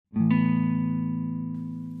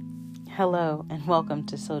Hello and welcome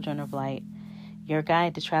to Sojourner of Light, your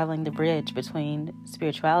guide to traveling the bridge between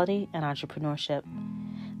spirituality and entrepreneurship.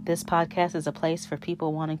 This podcast is a place for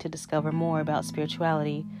people wanting to discover more about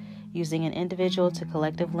spirituality using an individual to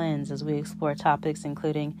collective lens as we explore topics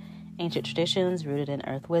including ancient traditions rooted in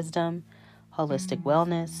earth wisdom, holistic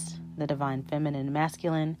wellness, the divine feminine and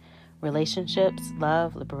masculine, relationships,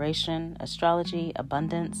 love, liberation, astrology,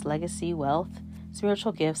 abundance, legacy, wealth,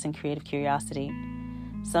 spiritual gifts, and creative curiosity.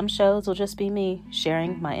 Some shows will just be me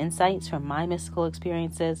sharing my insights from my mystical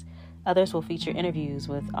experiences. Others will feature interviews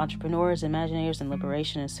with entrepreneurs, imaginators, and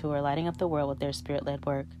liberationists who are lighting up the world with their spirit-led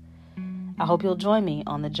work. I hope you'll join me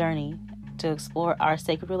on the journey to explore our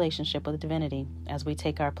sacred relationship with divinity as we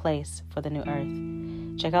take our place for the new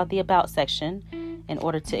earth. Check out the About section in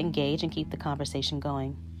order to engage and keep the conversation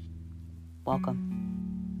going. Welcome.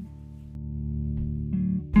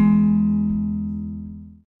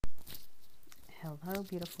 Hello,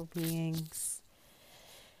 beautiful beings.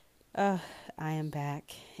 I am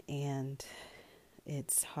back, and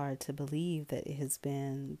it's hard to believe that it has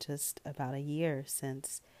been just about a year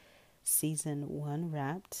since season 1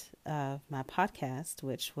 wrapped of my podcast,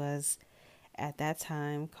 which was at that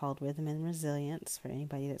time called Rhythm and Resilience, for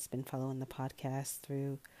anybody that's been following the podcast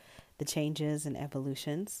through the changes and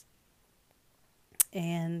evolutions.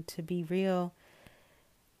 And to be real,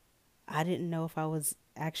 I didn't know if I was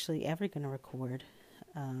actually ever going to record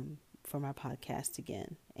for my podcast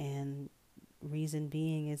again. And reason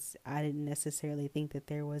being is I didn't necessarily think that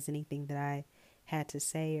there was anything that I had to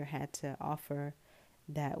say or had to offer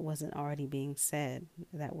that wasn't already being said,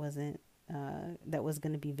 that was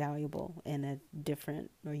going to be valuable in a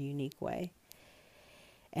different or unique way.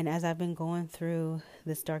 And as I've been going through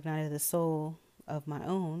this dark night of the soul of my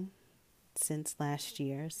own since last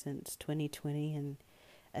year, since 2020, and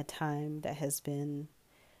a time that has been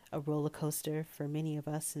a roller coaster for many of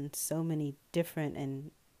us in so many different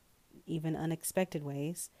and even unexpected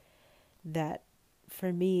ways, that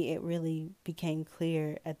for me it really became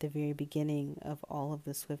clear at the very beginning of all of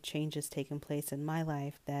the swift changes taking place in my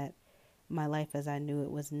life that my life as I knew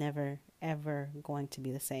it was never ever going to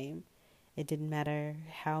be the same. It didn't matter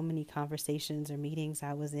how many conversations or meetings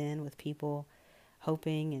I was in with people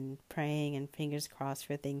hoping and praying and fingers crossed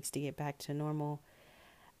for things to get back to normal.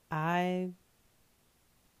 I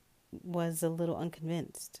was a little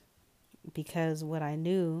unconvinced, because what I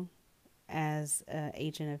knew as an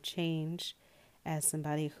agent of change, as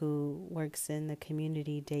somebody who works in the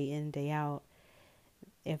community day in, day out,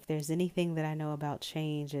 if there's anything that I know about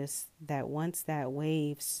change is that once that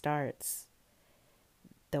wave starts,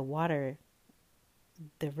 the water,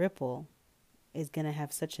 the ripple is going to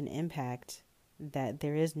have such an impact that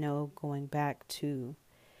there is no going back to.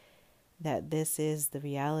 That this is the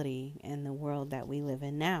reality and the world that we live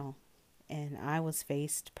in now. And I was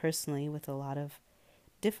faced personally with a lot of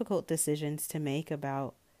difficult decisions to make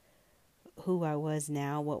about who I was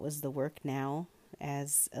now, what was the work now.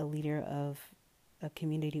 As a leader of a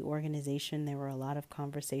community organization, there were a lot of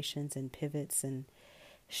conversations and pivots and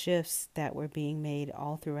shifts that were being made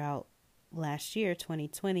all throughout last year,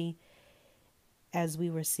 2020, as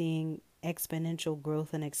we were seeing exponential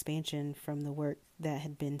growth and expansion from the work that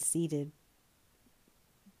had been seeded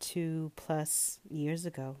 2+ years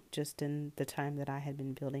ago, just in the time that I had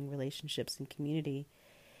been building relationships and community.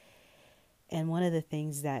 And one of the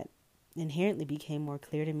things that inherently became more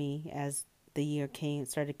clear to me as the year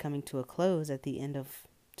started coming to a close at the end of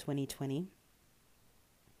 2020,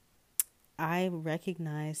 I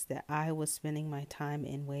recognized that I was spending my time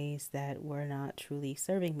in ways that were not truly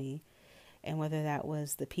serving me. And whether that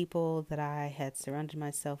was the people that I had surrounded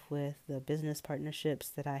myself with, the business partnerships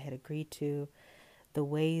that I had agreed to, the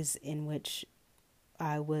ways in which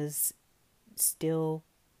I was still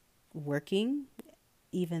working,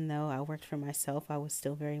 even though I worked for myself, I was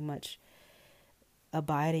still very much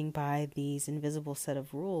abiding by these invisible set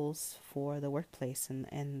of rules for the workplace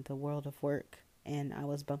and the world of work. And I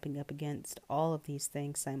was bumping up against all of these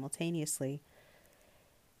things simultaneously,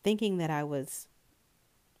 thinking that I was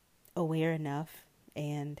aware enough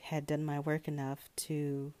and had done my work enough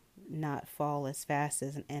to not fall as fast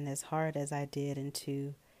and as hard as I did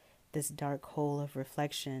into this dark hole of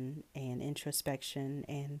reflection and introspection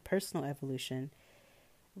and personal evolution.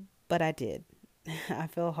 But I did. I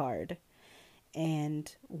fell hard.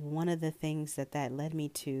 And one of the things that led me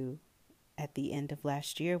to at the end of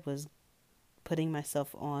last year was putting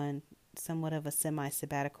myself on somewhat of a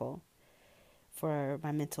semi-sabbatical for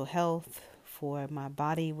my mental health, for my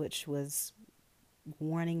body, which was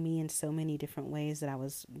warning me in so many different ways that I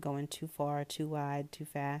was going too far, too wide, too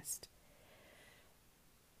fast.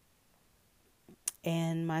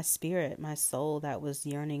 and my spirit, my soul that was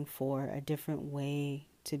yearning for a different way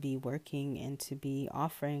to be working and to be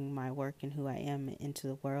offering my work and who I am into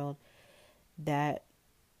the world, that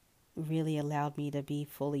really allowed me to be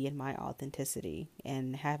fully in my authenticity,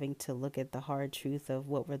 and having to look at the hard truth of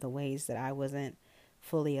what were the ways that I wasn't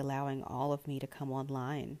fully allowing all of me to come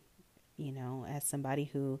online. As somebody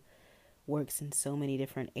who works in so many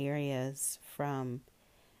different areas, from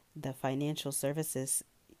the financial services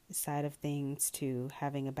side of things to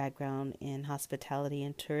having a background in hospitality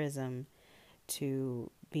and tourism,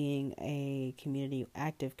 to being a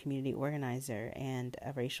active community organizer and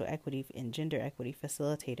a racial equity and gender equity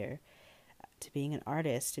facilitator, to being an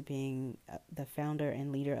artist, to being the founder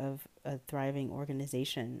and leader of a thriving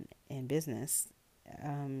organization and business.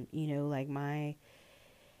 Like, my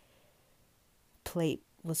plate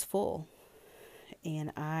was full,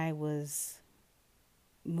 and I was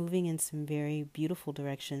moving in some very beautiful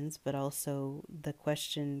directions, but also the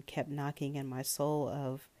question kept knocking in my soul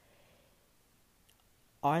of,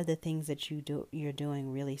 are the things that you're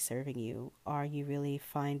doing really serving you? Are you really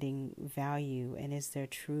finding value? And is there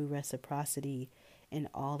true reciprocity in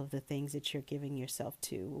all of the things that you're giving yourself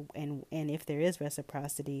to? And if there is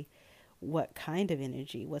reciprocity, what kind of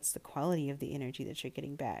energy? What's the quality of the energy that you're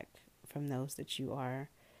getting back from those that you are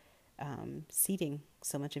seeding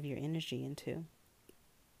so much of your energy into?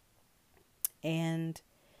 And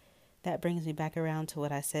that brings me back around to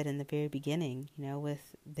what I said in the very beginning,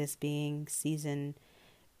 with this being season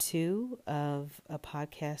 2 of a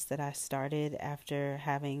podcast that I started after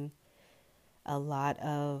having a lot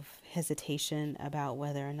of hesitation about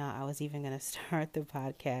whether or not I was even going to start the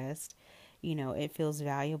podcast. It feels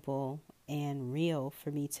valuable and real for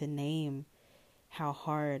me to name how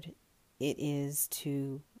hard it is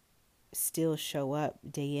to still show up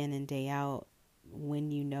day in and day out when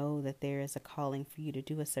you know that there is a calling for you to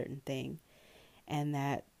do a certain thing, and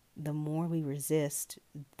that the more we resist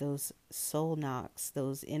those soul knocks,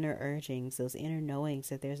 those inner urgings, those inner knowings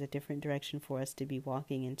that there's a different direction for us to be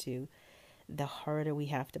walking into, the harder we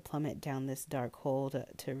have to plummet down this dark hole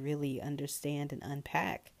to really understand and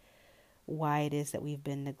unpack why it is that we've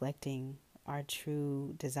been neglecting our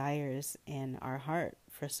true desires and our heart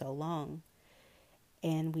for so long.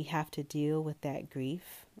 And we have to deal with that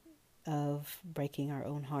grief of breaking our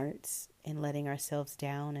own hearts and letting ourselves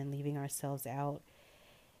down and leaving ourselves out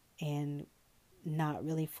and not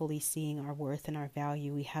really fully seeing our worth and our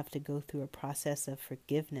value. We have to go through a process of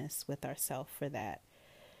forgiveness with ourselves for that.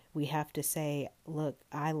 We have to say, look,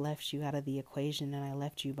 I left you out of the equation, and I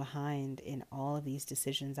left you behind in all of these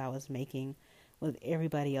decisions I was making with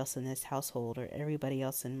everybody else in this household, or everybody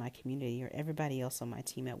else in my community, or everybody else on my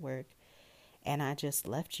team at work. And I just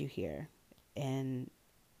left you here. And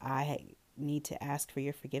I need to ask for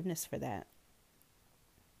your forgiveness for that.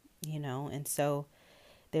 And so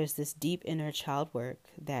there's this deep inner child work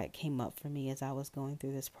that came up for me as I was going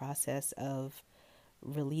through this process of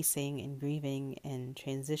releasing and grieving and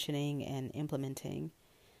transitioning and implementing.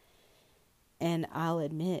 And I'll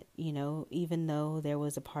admit, even though there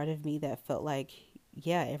was a part of me that felt like,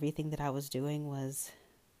 yeah, everything that I was doing was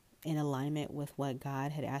in alignment with what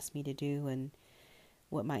God had asked me to do and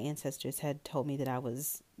what my ancestors had told me that I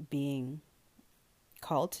was being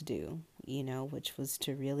called to do, which was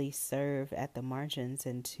to really serve at the margins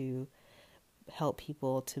and to help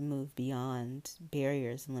people to move beyond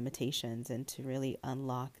barriers and limitations and to really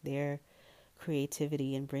unlock their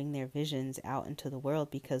creativity and bring their visions out into the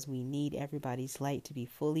world, because we need everybody's light to be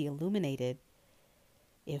fully illuminated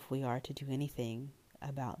if we are to do anything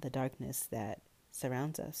about the darkness that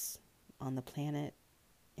surrounds us on the planet,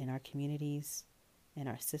 in our communities, in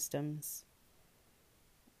our systems,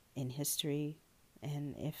 in history,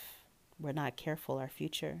 and if we're not careful, our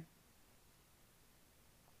future.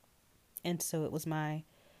 And so it was my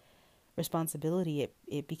responsibility,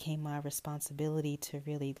 it became my responsibility to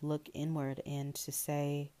really look inward and to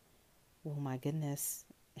say, well, my goodness,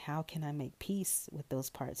 how can I make peace with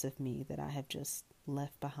those parts of me that I have just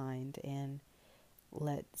left behind and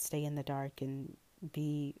let stay in the dark and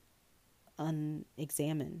be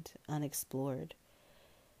unexamined, unexplored?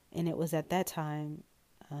 And it was at that time,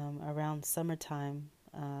 around summertime,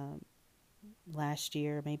 last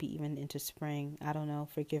year, maybe even into spring, I don't know,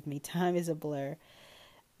 forgive me, time is a blur,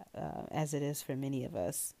 as it is for many of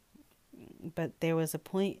us. But there was a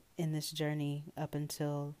point in this journey up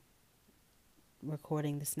until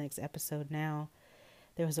recording this next episode now,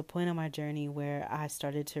 there was a point on my journey where I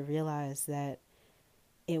started to realize that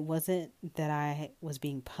it wasn't that I was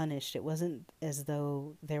being punished. It wasn't as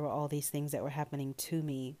though there were all these things that were happening to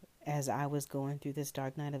me as I was going through this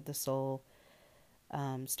dark night of the soul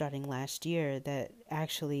starting last year, that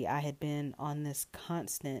actually I had been on this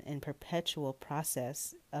constant and perpetual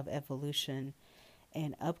process of evolution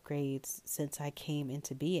and upgrades since I came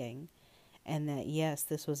into being. And that, yes,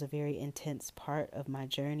 this was a very intense part of my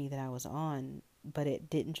journey that I was on, but it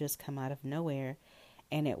didn't just come out of nowhere.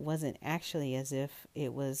 And it wasn't actually as if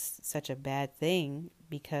it was such a bad thing,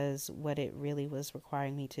 because what it really was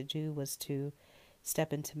requiring me to do was to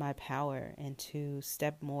step into my power and to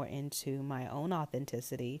step more into my own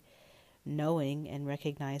authenticity, knowing and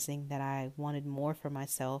recognizing that I wanted more for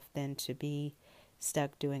myself than to be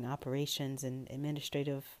stuck doing operations and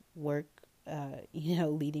administrative work,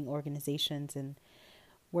 leading organizations and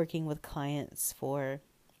working with clients for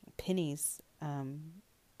pennies,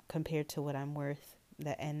 compared to what I'm worth.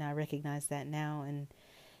 And I recognize that now, and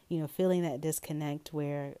feeling that disconnect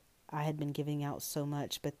where I had been giving out so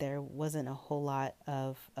much, but there wasn't a whole lot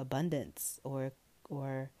of abundance or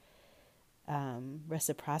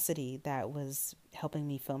reciprocity that was helping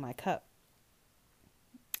me fill my cup.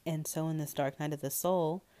 And so in this dark night of the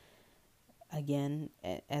soul, again,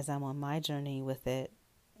 as I'm on my journey with it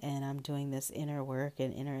and I'm doing this inner work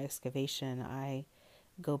and inner excavation, I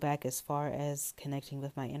go back as far as connecting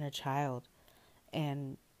with my inner child,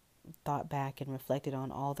 and thought back and reflected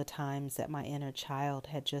on all the times that my inner child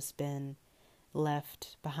had just been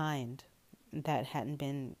left behind, that hadn't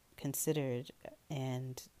been considered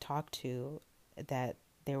and talked to, that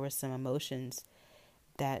there were some emotions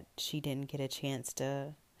that she didn't get a chance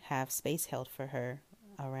to have space held for her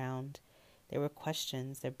around. There were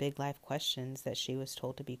questions, there big life questions that she was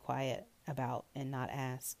told to be quiet about and not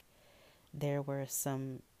ask. There were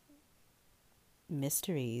some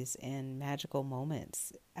mysteries and magical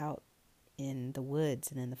moments out in the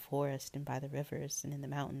woods and in the forest and by the rivers and in the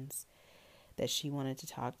mountains that she wanted to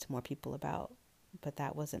talk to more people about, but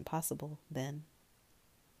that wasn't possible then.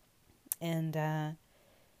 And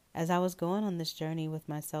as I was going on this journey with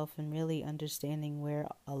myself and really understanding where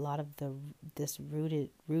a lot of this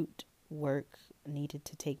root work needed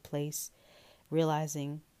to take place,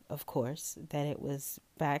 realizing, of course, that it was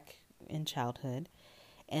back in childhood,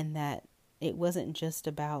 and that it wasn't just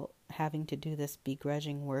about having to do this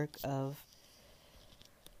begrudging work of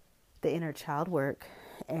the inner child work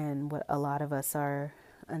and what a lot of us are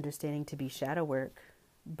understanding to be shadow work,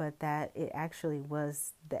 but that it actually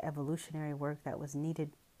was the evolutionary work that was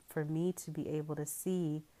needed for me to be able to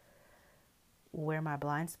see where my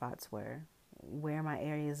blind spots were, where my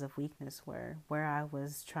areas of weakness were, where I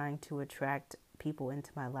was trying to attract people into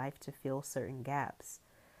my life to fill certain gaps,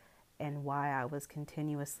 and why I was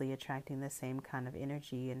continuously attracting the same kind of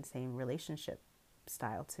energy and same relationship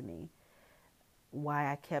style to me.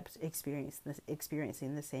 Why I kept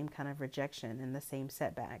experiencing the same kind of rejection and the same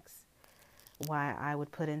setbacks. Why I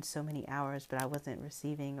would put in so many hours, but I wasn't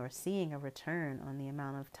receiving or seeing a return on the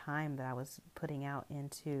amount of time that I was putting out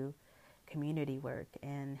into community work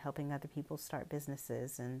and helping other people start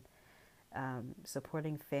businesses and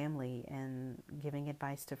supporting family and giving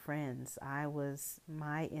advice to friends.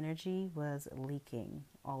 My energy was leaking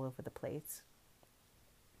all over the place.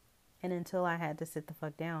 And until I had to sit the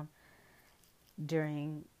fuck down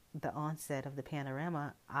during the onset of the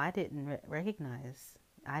panorama, I didn't realize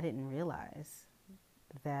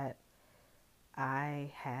that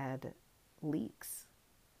I had leaks.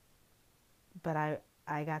 But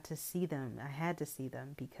I got to see them. I had to see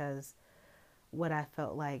them, because what I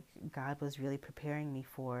felt like God was really preparing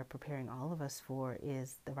all of us for,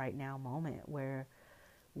 is the right now moment where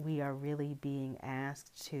we are really being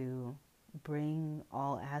asked to bring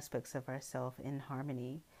all aspects of ourselves in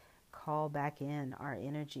harmony, call back in our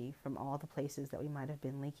energy from all the places that we might have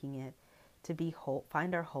been leaking it, to be whole,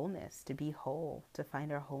 find our wholeness, to be whole, to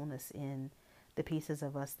find our wholeness in the pieces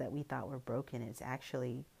of us that we thought were broken. It's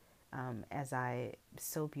actually, as I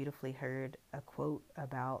so beautifully heard a quote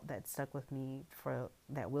about that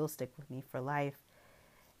will stick with me for life.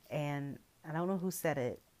 And I don't know who said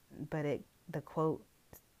it, but the quote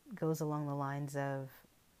goes along the lines of,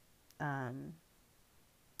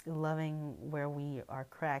 loving where we are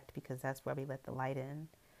cracked, because that's where we let the light in,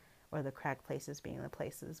 or the cracked places being the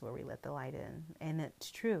places where we let the light in. And it's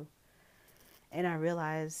true. And I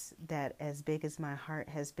realize that as big as my heart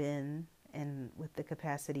has been, and with the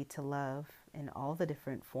capacity to love in all the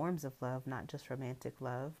different forms of love, not just romantic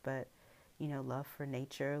love, but, love for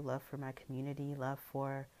nature, love for my community, love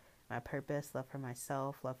for my purpose, love for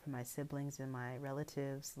myself, love for my siblings and my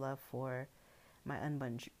relatives, love for my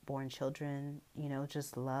unborn children,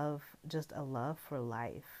 just a love for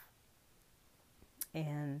life.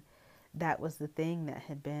 And that was the thing that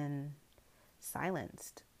had been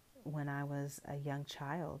silenced when I was a young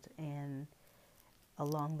child. And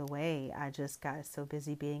along the way, I just got so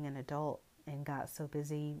busy being an adult and got so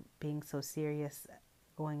busy being so serious,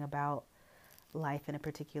 going about life in a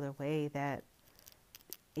particular way, that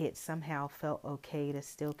it somehow felt okay to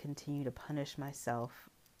still continue to punish myself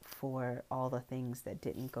for all the things that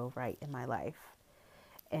didn't go right in my life.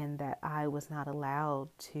 And that I was not allowed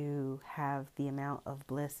to have the amount of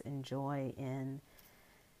bliss and joy in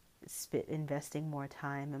investing more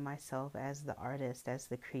time in myself as the artist, as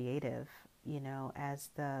the creative, as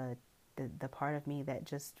the part of me that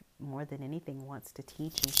just more than anything wants to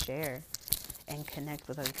teach and share and connect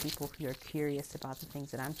with other people who are curious about the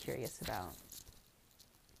things that I'm curious about.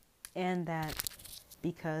 And that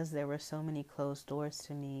because there were so many closed doors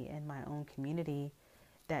to me in my own community,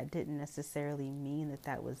 that didn't necessarily mean that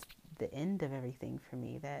that was the end of everything for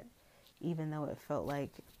me. That even though it felt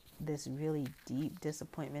like this really deep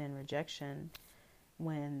disappointment and rejection,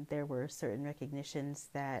 when there were certain recognitions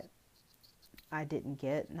that I didn't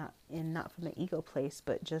get, not from an ego place,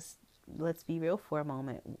 but just let's be real for a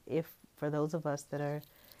moment. If for those of us that are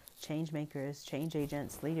change makers, change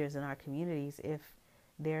agents, leaders in our communities, if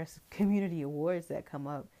there's community awards that come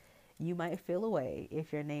up, you might feel away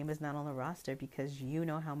if your name is not on the roster because you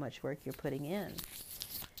know how much work you're putting in.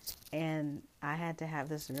 And I had to have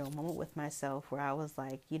this real moment with myself where I was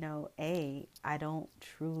like, I don't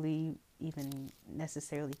truly even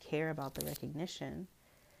necessarily care about the recognition,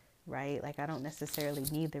 right? Like, I don't necessarily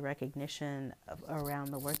need the recognition around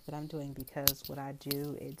the work that I'm doing, because what I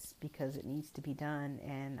do, it's because it needs to be done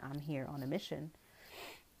and I'm here on a mission.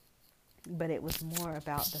 But it was more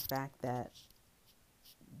about the fact that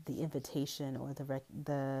the invitation, or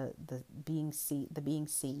the being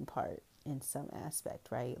seen part in some aspect,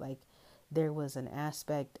 right? Like, there was an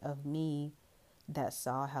aspect of me that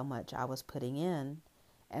saw how much I was putting in,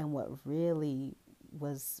 and what was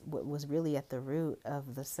really at the root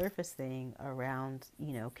of the surface thing around,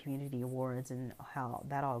 community awards and how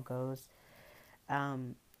that all goes.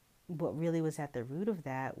 What really was at the root of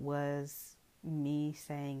that was me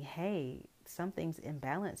saying, hey, something's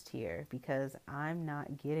imbalanced here, because I'm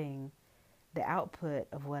not getting the output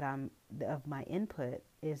of of my input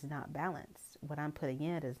is not balanced. What I'm putting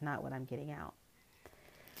in is not what I'm getting out.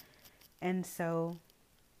 And so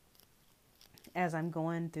as I'm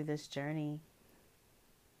going through this journey,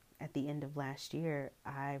 at the end of last year,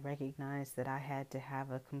 I recognized that I had to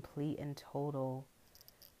have a complete and total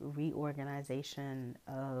reorganization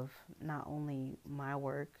of not only my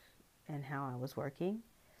work and how I was working,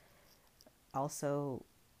 also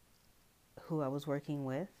who I was working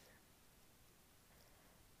with,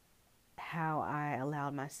 how I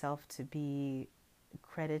allowed myself to be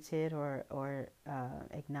credited or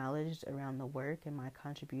acknowledged around the work and my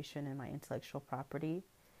contribution and my intellectual property.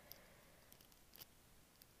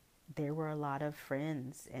 There were a lot of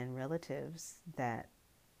friends and relatives that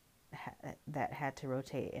had to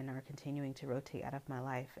rotate and are continuing to rotate out of my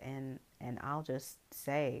life, and I'll just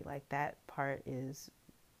say, like, that part is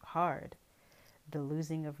hard. The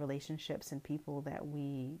losing of relationships and people that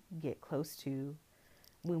we get close to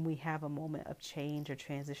when we have a moment of change or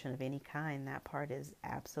transition of any kind, that part is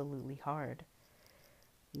absolutely hard.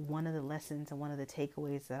 One of the lessons and one of the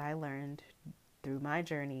takeaways that I learned through my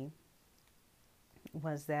journey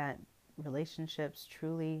was that relationships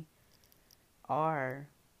truly are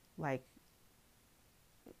like,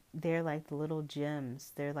 they're like the little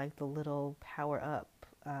gems. They're like the little power up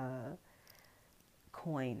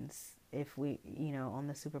coins, if we, on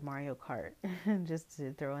the Super Mario Kart, just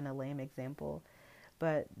to throw in a lame example.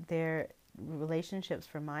 But they're relationships,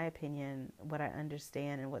 from my opinion, what I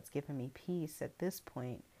understand and what's given me peace at this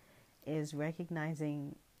point is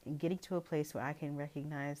recognizing, getting to a place where I can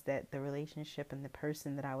recognize that the relationship and the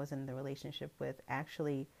person that I was in the relationship with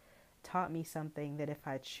actually taught me something, that if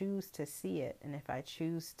I choose to see it, and if I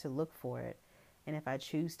choose to look for it, and if I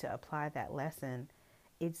choose to apply that lesson,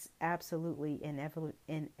 it's absolutely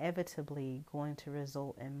inevitably going to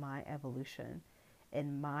result in my evolution,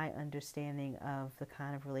 in my understanding of the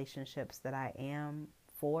kind of relationships that I am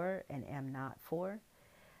for and am not for,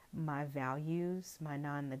 my values, my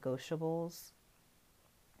non-negotiables,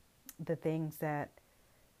 the things that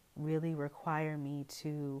really require me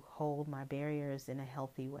to hold my barriers in a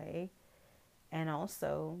healthy way, and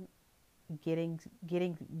also getting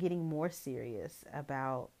more serious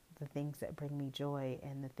about the things that bring me joy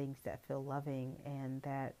and the things that feel loving and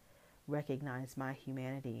that recognize my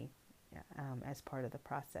humanity as part of the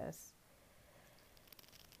process.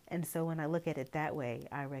 And so when I look at it that way,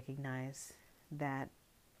 I recognize that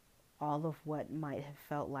all of what might have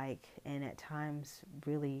felt like, and at times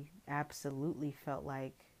really absolutely felt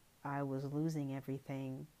like I was losing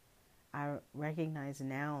everything, I recognize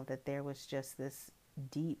now that there was just this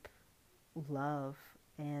deep love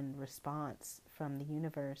and response from the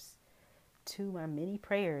universe to my many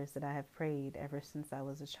prayers that I have prayed ever since I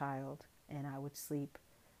was a child. And I would sleep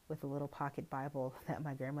with a little pocket Bible that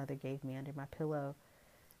my grandmother gave me under my pillow.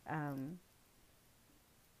 Um,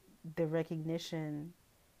 the recognition,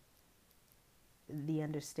 the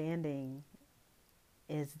understanding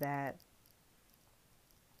is that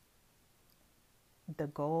the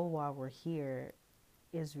goal while we're here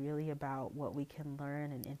is really about what we can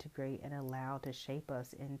learn and integrate and allow to shape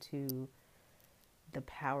us into the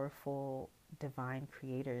powerful divine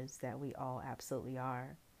creators that we all absolutely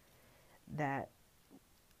are. That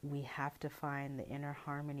we have to find the inner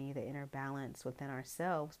harmony, the inner balance within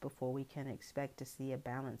ourselves before we can expect to see a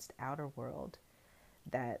balanced outer world.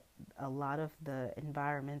 That a lot of the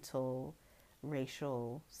environmental,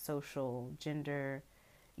 racial, social, gender,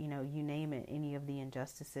 you name it, any of the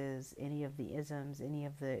injustices, any of the isms, any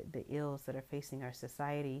of the ills that are facing our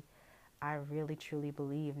society, I really truly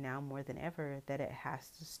believe now more than ever that it has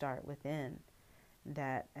to start within.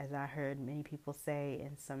 That, as I heard many people say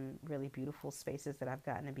in some really beautiful spaces that I've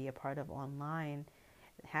gotten to be a part of online,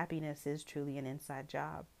 happiness is truly an inside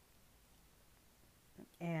job.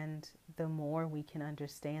 And the more we can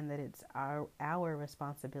understand that it's our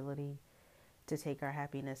responsibility to take our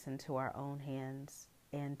happiness into our own hands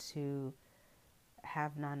and to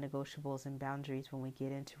have non-negotiables and boundaries when we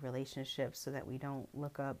get into relationships, so that we don't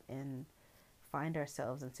look up and find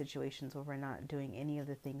ourselves in situations where we're not doing any of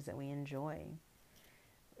the things that we enjoy.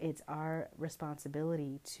 It's our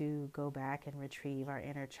responsibility to go back and retrieve our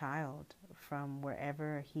inner child from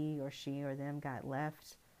wherever he or she or them got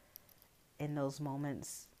left in those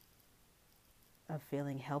moments of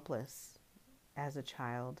feeling helpless as a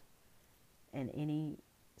child, in any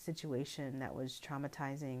situation that was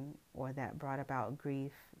traumatizing or that brought about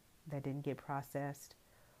grief that didn't get processed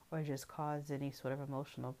or just caused any sort of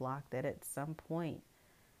emotional block. That at some point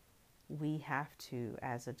we have to,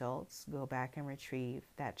 as adults, go back and retrieve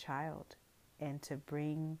that child and to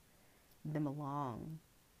bring them along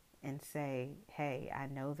and say, hey, I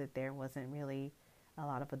know that there wasn't really a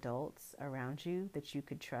lot of adults around you that you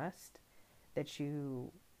could trust, that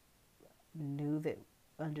you knew that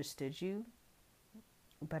understood you,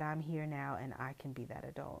 but I'm here now and I can be that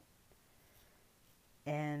adult.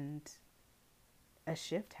 And a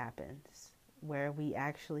shift happens where we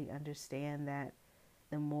actually understand that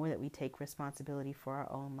the more that we take responsibility for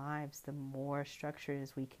our own lives, the more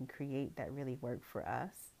structures we can create that really work for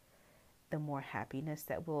us, the more happiness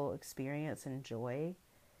that we'll experience and joy,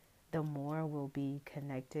 the more we'll be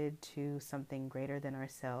connected to something greater than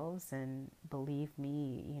ourselves. And believe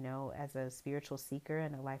me, as a spiritual seeker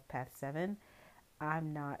and a Life Path 7,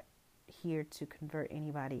 I'm not here to convert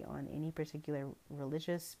anybody on any particular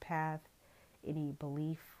religious path, any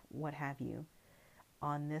belief, what have you.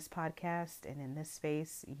 On this podcast and in this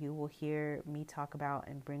space, you will hear me talk about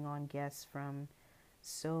and bring on guests from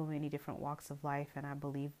so many different walks of life. And I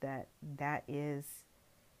believe that is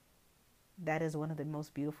one of the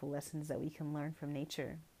most beautiful lessons that we can learn from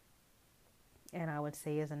nature. And I would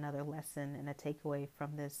say is another lesson and a takeaway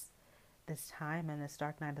from this time and this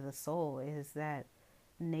dark night of the soul is that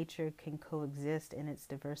nature can coexist in its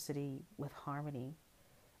diversity with harmony.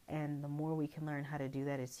 And the more we can learn how to do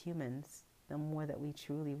that as humans, the more that we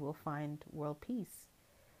truly will find world peace.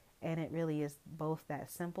 And it really is both that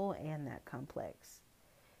simple and that complex,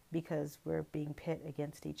 because we're being pit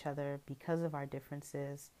against each other because of our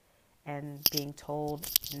differences, and being told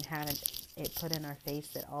and having it put in our face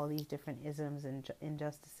that all these different isms and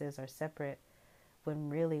injustices are separate, when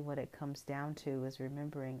really what it comes down to is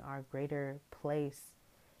remembering our greater place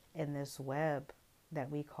in this web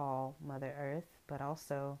that we call Mother Earth, but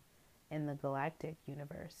also in the galactic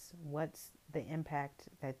universe. What's the impact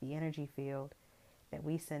that the energy field that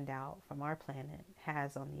we send out from our planet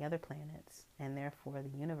has on the other planets, and therefore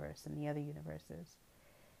the universe and the other universes?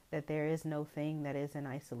 That there is no thing that is in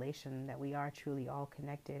isolation, that we are truly all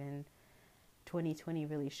connected. And 2020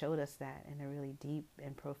 really showed us that in a really deep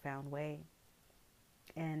and profound way.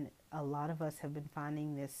 And a lot of us have been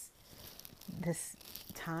finding this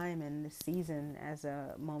time and this season as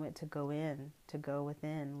a moment to go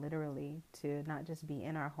within, literally, to not just be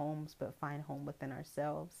in our homes, but find home within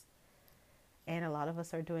ourselves. And a lot of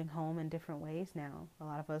us are doing home in different ways now. A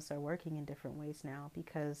lot of us are working in different ways now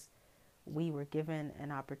because we were given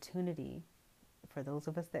an opportunity, for those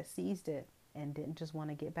of us that seized it and didn't just want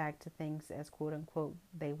to get back to things as quote unquote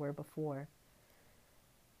they were before.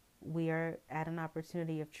 We are at an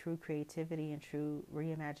opportunity of true creativity and true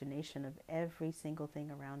reimagination of every single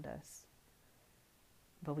thing around us.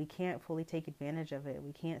 But we can't fully take advantage of it.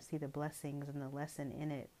 We can't see the blessings and the lesson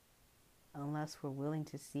in it unless we're willing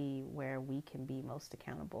to see where we can be most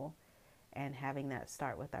accountable, and having that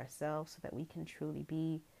start with ourselves so that we can truly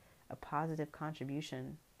be a positive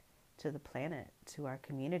contribution to the planet, to our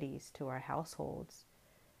communities, to our households,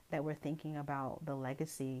 that we're thinking about the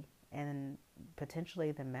legacy and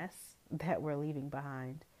potentially the mess that we're leaving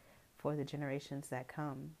behind for the generations that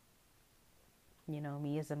come. You know,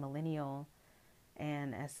 me as a millennial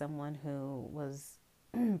and as someone who was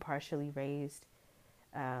partially raised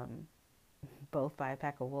um, both by a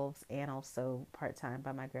pack of wolves and also part-time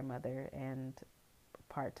by my grandmother and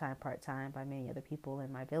part-time by many other people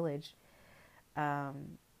in my village,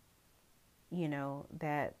 um, you know,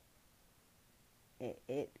 that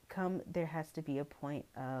there has to be a point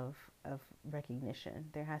of recognition.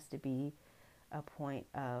 There has to be a point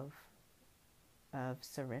of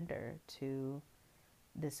surrender to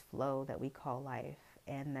this flow that we call life,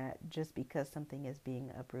 and that just because something is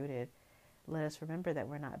being uprooted, let us remember that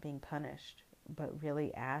we're not being punished, but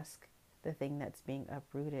really ask the thing that's being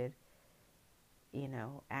uprooted, you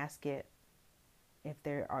know, ask it if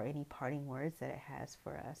there are any parting words that it has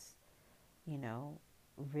for us, you know,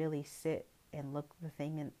 really sit and look the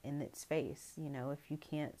thing in its face. You know, if you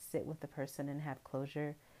can't sit with the person and have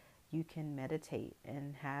closure, you can meditate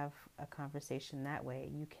and have a conversation that way.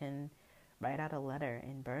 You can write out a letter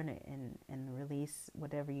and burn it and release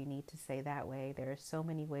whatever you need to say that way. There are so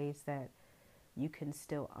many ways that you can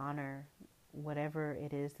still honor whatever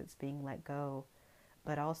it is that's being let go,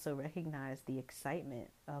 but also recognize the excitement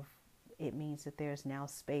of it means that there's now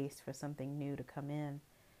space for something new to come in.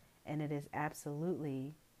 And it is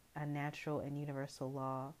absolutely a natural and universal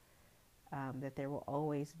law that there will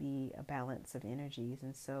always be a balance of energies.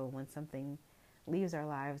 And so when something leaves our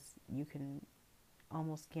lives, you can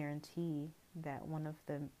almost guarantee that one of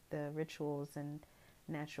the rituals and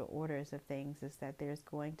natural orders of things is that there's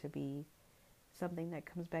going to be something that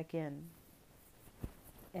comes back in.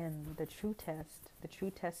 And the true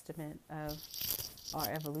testament of our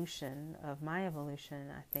evolution, of my evolution,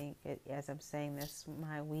 I think, as I'm saying this,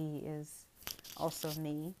 my we is also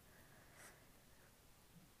me.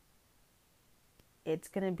 It's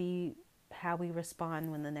going to be how we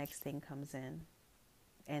respond when the next thing comes in.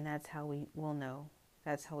 And that's how we will know.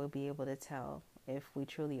 That's how we'll be able to tell if we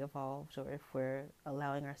truly evolved or if we're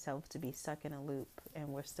allowing ourselves to be stuck in a loop and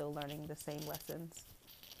we're still learning the same lessons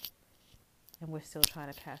and we're still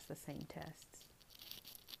trying to pass the same tests.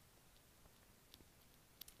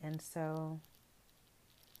 And so,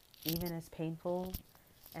 even as painful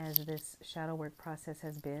as this shadow work process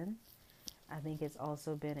has been, I think it's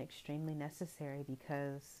also been extremely necessary,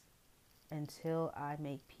 because until I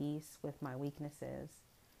make peace with my weaknesses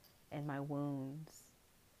and my wounds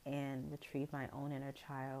and retrieve my own inner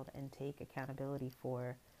child and take accountability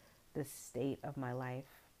for the state of my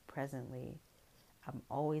life presently, I'm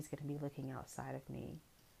always going to be looking outside of me.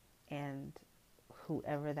 And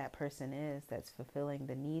whoever that person is that's fulfilling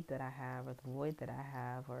the need that I have or the void that I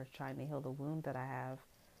have or trying to heal the wound that I have,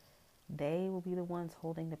 they will be the ones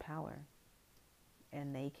holding the power.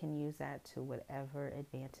 And they can use that to whatever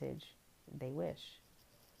advantage they wish.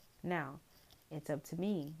 Now, it's up to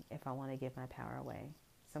me if I want to give my power away.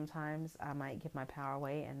 Sometimes I might give my power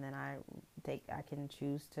away and then I can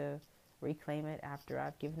choose to reclaim it after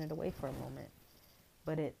I've given it away for a moment.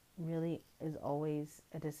 But it really is always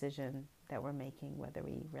a decision that we're making, whether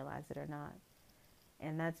we realize it or not.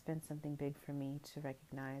 And that's been something big for me to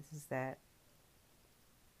recognize, is that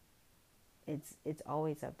it's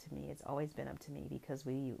always up to me. It's always been up to me, because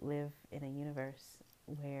we live in a universe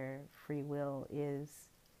where free will is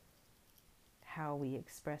how we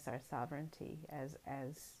express our sovereignty as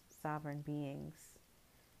sovereign beings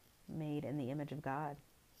made in the image of God.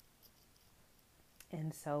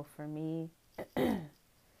 And so for me,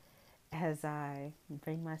 as I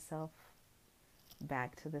bring myself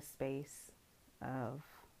back to the space of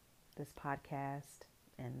this podcast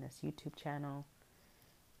and this YouTube channel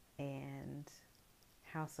and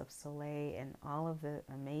House of Soleil and all of the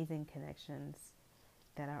amazing connections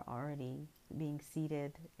that are already being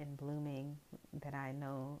seeded and blooming, that I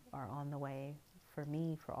know are on the way for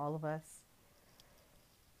me, for all of us,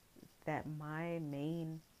 that my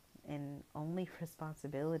main and only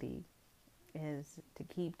responsibility is to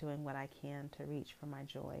keep doing what I can to reach for my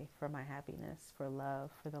joy, for my happiness, for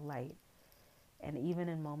love, for the light. And even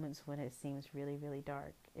in moments when it seems really, really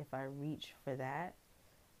dark, if I reach for that,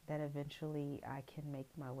 that eventually I can make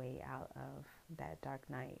my way out of that dark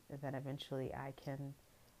night, that eventually I can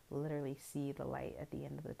literally see the light at the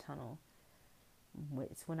end of the tunnel.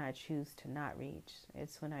 It's when I choose to not reach.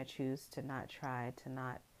 It's when I choose to not try, to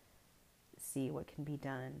not see what can be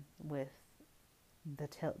done with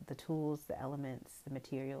the tools, the elements, the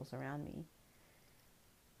materials around me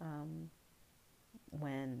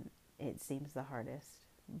when it seems the hardest.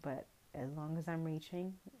 But as long as I'm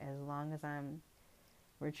reaching, as long as I'm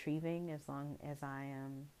retrieving, as long as I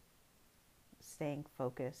am staying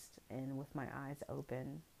focused and with my eyes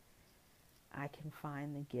open, I can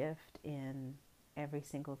find the gift in every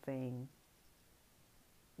single thing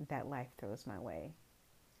that life throws my way.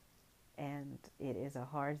 And it is a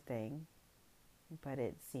hard thing, but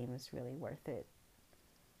it seems really worth it.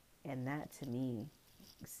 And that to me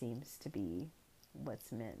seems to be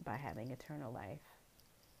what's meant by having eternal life,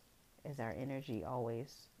 is our energy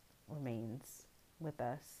always remains with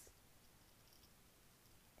us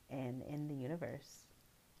and in the universe,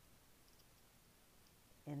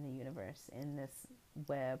 in this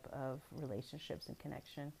web of relationships and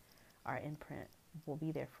connection. Our imprint will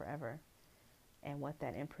be there forever. And what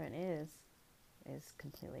that imprint is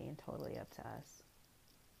completely and totally up to us.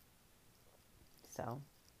 So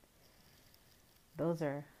those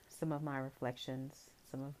are some of my reflections,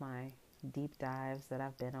 some of my deep dives that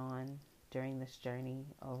I've been on during this journey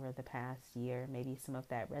over the past year. Maybe some of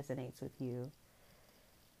that resonates with you.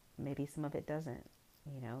 Maybe some of it doesn't.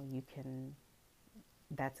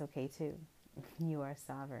 That's okay too. You are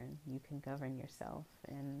sovereign. You can govern yourself.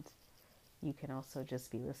 And you can also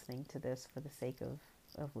just be listening to this for the sake of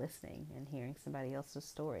listening and hearing somebody else's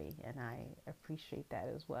story. And I appreciate that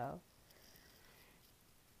as well.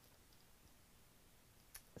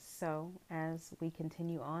 So as we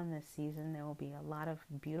continue on this season, there will be a lot of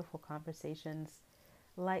beautiful conversations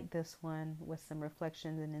like this one with some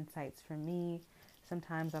reflections and insights from me.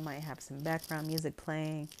 Sometimes I might have some background music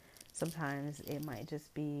playing. Sometimes it might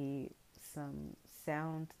just be some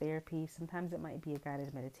sound therapy. Sometimes it might be a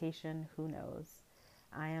guided meditation. Who knows?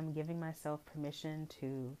 I am giving myself permission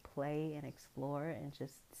to play and explore and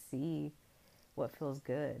just see what feels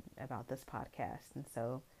good about this podcast. And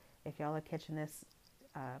so if y'all are catching this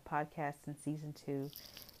podcast in season 2,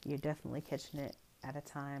 you're definitely catching it at a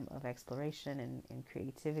time of exploration and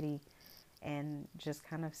creativity, and just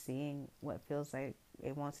kind of seeing what feels like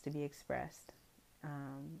it wants to be expressed.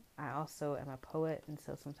 I also am a poet, and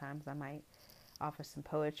so sometimes I might offer some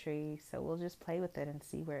poetry. So we'll just play with it and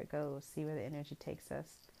see where it goes, see where the energy takes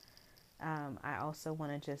us. I also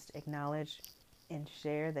want to just acknowledge and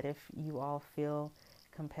share that if you all feel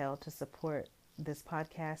compelled to support this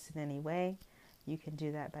podcast in any way, you can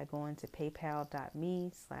do that by going to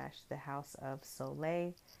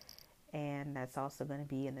paypal.me/thehouseofsoleil. And that's also going to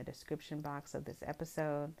be in the description box of this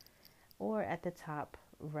episode or at the top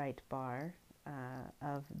right bar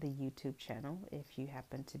of the YouTube channel if you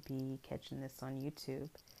happen to be catching this on YouTube.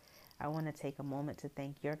 I want to take a moment to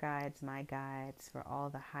thank your guides, my guides, for all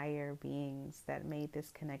the higher beings that made this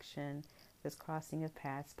connection, this crossing of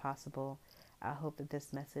paths possible. I hope that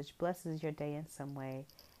this message blesses your day in some way,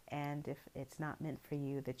 and if it's not meant for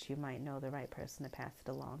you, that you might know the right person to pass it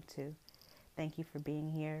along to. Thank you for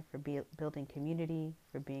being here, for building community,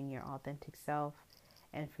 for being your authentic self,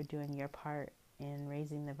 and for doing your part in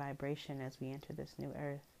raising the vibration as we enter this new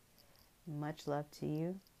earth. Much love to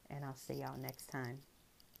you, and I'll see y'all next time.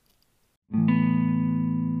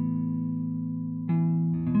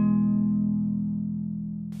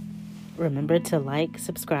 Remember to like,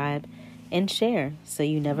 subscribe, and share so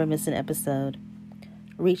you never miss an episode.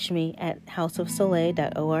 Reach me at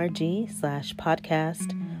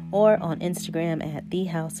houseofsoleil.org/podcast or on Instagram at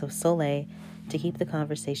thehouseofsoleil to keep the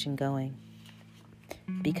conversation going.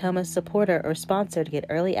 Become a supporter or sponsor to get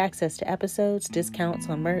early access to episodes, discounts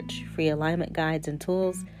on merch, free alignment guides and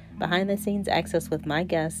tools, behind-the-scenes access with my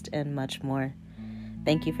guest, and much more.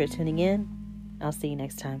 Thank you for tuning in. I'll see you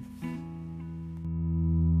next time.